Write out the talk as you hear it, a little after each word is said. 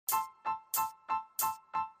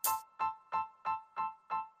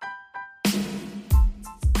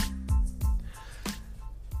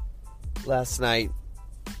Last night,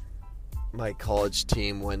 my college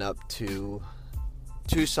team went up to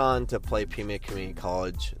Tucson to play Pima Community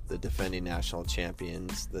College, the defending national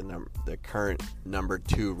champions, the current number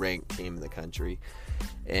 2 ranked team in the country.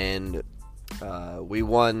 And we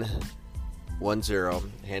won 1-0,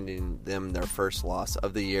 handing them their first loss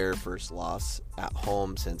of the year, first loss at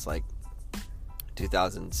home since like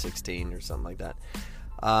 2016 or something like that.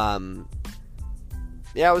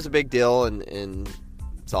 Yeah, it was a big deal, and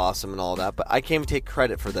it's awesome and all that, but I can't even take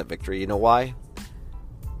credit for that victory. You know why?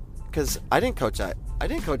 Because I didn't coach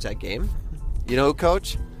that game. You know who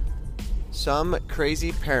coached? Some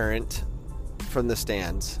crazy parent from the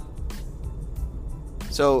stands.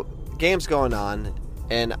 So, game's going on,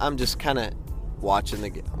 and I'm just kind of watching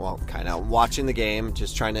the game,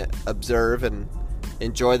 just trying to observe and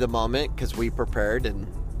enjoy the moment because we prepared, and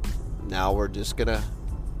now we're just gonna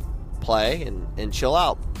play and chill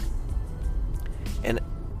out.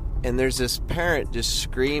 And there's this parent just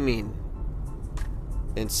screaming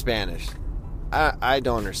in Spanish. I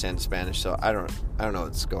don't understand Spanish, so I don't know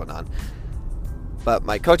what's going on. But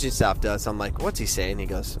my coaching staff does. I'm like, what's he saying? He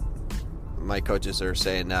goes, my coaches are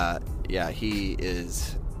saying, yeah, he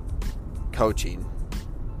is coaching.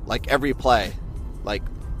 Like every play. Like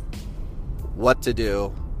what to do,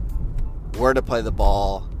 where to play the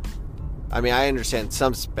ball. I mean, I understand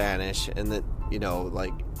some Spanish, and that,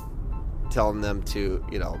 like telling them to,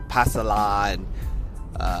 pásala and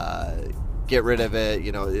get rid of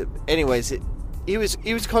it. Anyways, he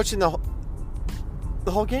was coaching the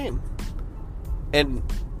whole game, and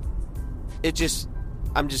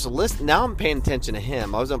I'm just listening. Now I'm paying attention to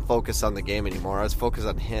him. I wasn't focused on the game anymore. I was focused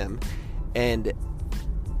on him, and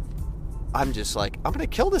I'm just like, I'm gonna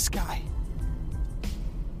kill this guy.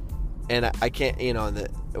 And I can't,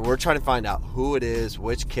 we're trying to find out who it is,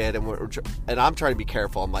 which kid, and I'm trying to be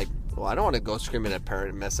careful. I'm like, well, I don't want to go screaming at a parent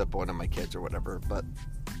and mess up one of my kids or whatever, but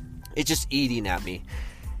it's just eating at me.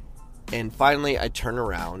 And finally, I turn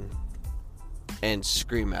around and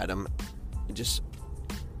scream at him, just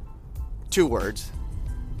 2 words.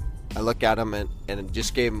 I look at him and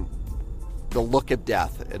just gave him the look of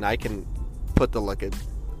death, and I can put the look of,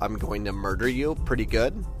 I'm going to murder you pretty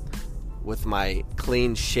good, with my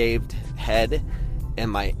clean-shaved head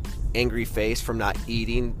and my angry face from not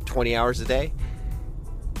eating 20 hours a day.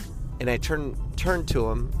 And I turned to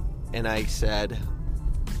him, and I said,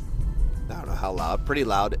 I don't know how loud, pretty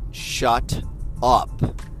loud, shut up.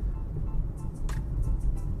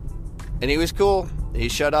 And he was cool. He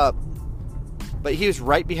shut up. But he was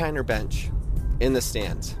right behind our bench in the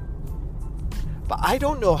stands. But I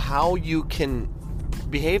don't know how you can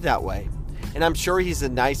behave that way. And I'm sure he's the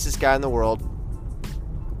nicest guy in the world.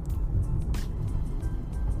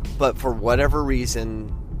 But for whatever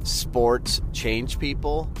reason, sports change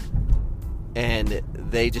people, and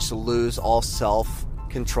they just lose all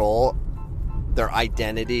self-control, their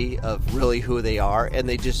identity of really who they are, and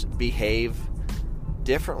they just behave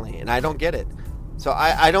differently. And I don't get it. So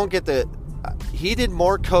I don't get he did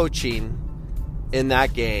more coaching in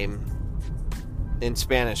that game, in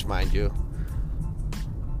Spanish, mind you,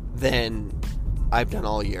 than I've done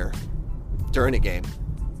all year during a game.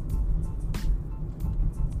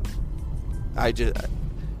 I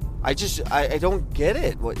don't get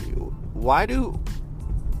it. Why do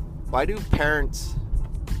parents,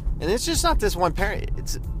 and it's just not this one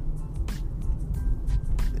parent,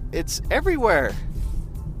 it's everywhere.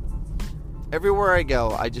 Everywhere I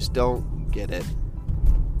go, I just don't get it.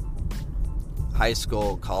 High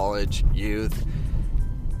school, college, youth,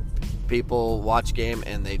 people watch game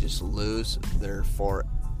and they just lose their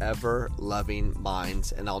forever loving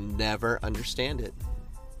minds, and I'll never understand it.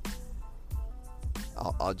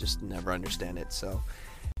 I'll just never understand it. So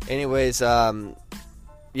anyways,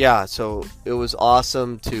 yeah, so it was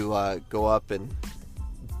awesome to go up and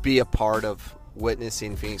be a part of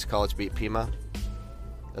witnessing Phoenix College beat Pima.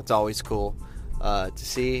 That's always cool to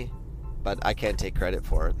see, but I can't take credit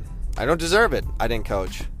for it. I don't deserve it. I didn't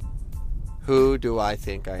coach. Who do I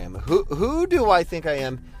think I am? Who do I think I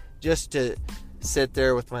am just to sit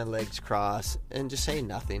there with my legs crossed and just say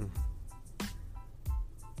nothing?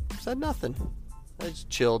 Said nothing. I just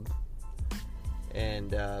chilled.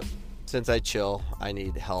 And since I chill, I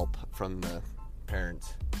need help from the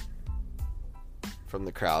parents, from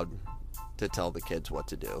the crowd, to tell the kids what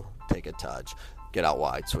to do. Take a touch, get out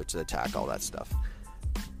wide, switch the attack, all that stuff.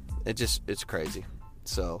 It's crazy.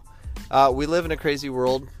 So we live in a crazy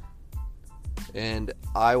world, and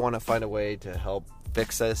I want to find a way to help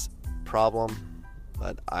fix this problem,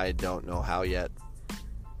 but I don't know how yet.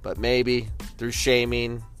 But maybe through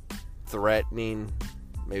shaming, threatening,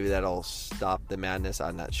 maybe that'll stop the madness.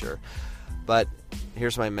 I'm not sure. But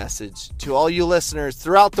here's my message to all you listeners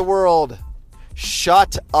throughout the world.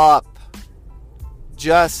 Shut up.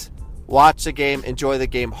 Just watch the game, enjoy the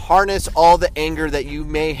game, harness all the anger that you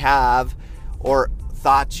may have or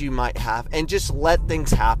thoughts you might have, and just let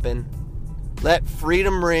things happen. Let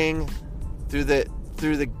freedom ring through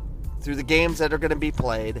the games that are going to be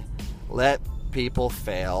played. Let people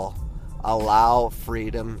fail. Allow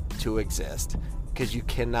freedom to exist, because you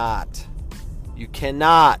cannot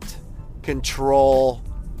control.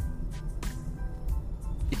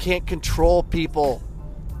 You can't control people.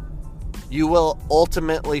 You will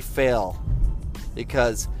ultimately fail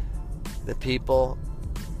because the people,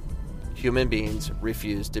 human beings,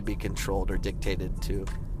 refuse to be controlled or dictated to.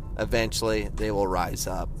 Eventually, they will rise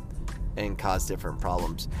up and cause different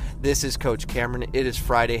problems. This is Coach Cameron. It is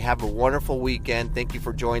Friday. Have a wonderful weekend. Thank you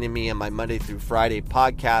for joining me on my Monday through Friday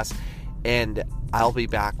podcast. And I'll be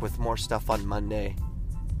back with more stuff on Monday.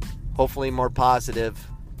 Hopefully more positive.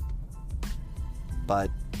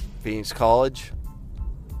 But Phoenix College,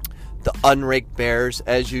 the unranked Bears,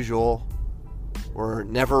 as usual, were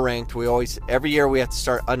never ranked. Every year we have to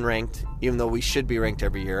start unranked, even though we should be ranked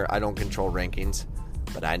every year. I don't control rankings,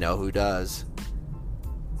 but I know who does.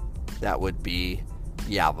 That would be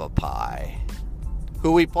Yavapai,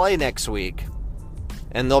 who we play next week.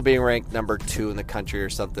 And they'll be ranked number 2 in the country or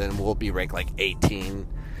something. We'll be ranked like 18.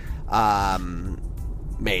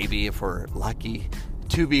 Maybe, if we're lucky,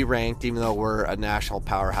 to be ranked, even though we're a national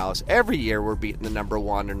powerhouse. Every year we're beating the number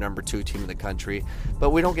 1 or number 2 team in the country. But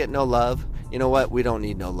we don't get no love. You know what? We don't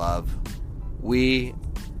need no love. We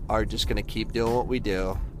are just going to keep doing what we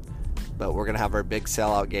do. But we're going to have our big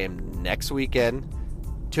sellout game next weekend.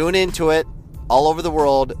 Tune into it. All over the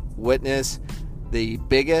world, witness the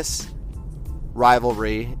biggest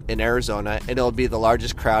rivalry in Arizona, and it'll be the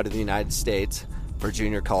largest crowd in the United States for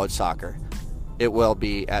junior college soccer. It will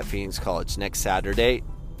be at Phoenix College next Saturday,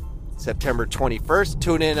 September 21st.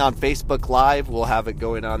 Tune in on Facebook Live. We'll have it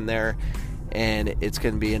going on there, and it's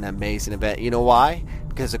going to be an amazing event. You know why?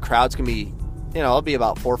 Because the crowd's going to be, it'll be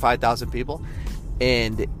about 4,000 or 5,000 people,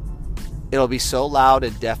 and it'll be so loud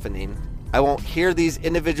and deafening. I won't hear these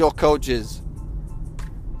individual coaches,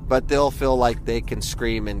 but they'll feel like they can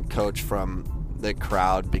scream and coach from the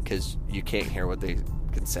crowd because you can't hear what they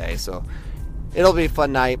can say. So it'll be a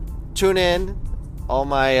fun night. Tune in, all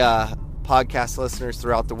my podcast listeners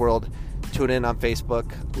throughout the world. Tune in on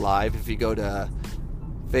Facebook Live. If you go to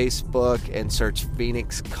Facebook and search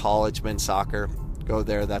Phoenix College Men's Soccer, go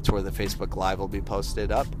there. That's where the Facebook Live will be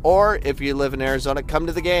posted up. Or if you live in Arizona, come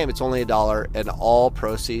to the game. It's only $1, and all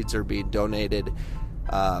proceeds are being donated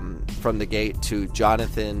from the gate to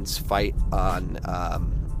Jonathan's fight on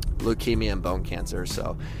leukemia and bone cancer.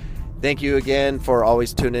 So thank you again for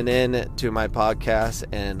always tuning in to my podcast,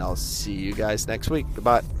 and I'll see you guys next week.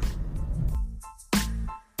 Goodbye.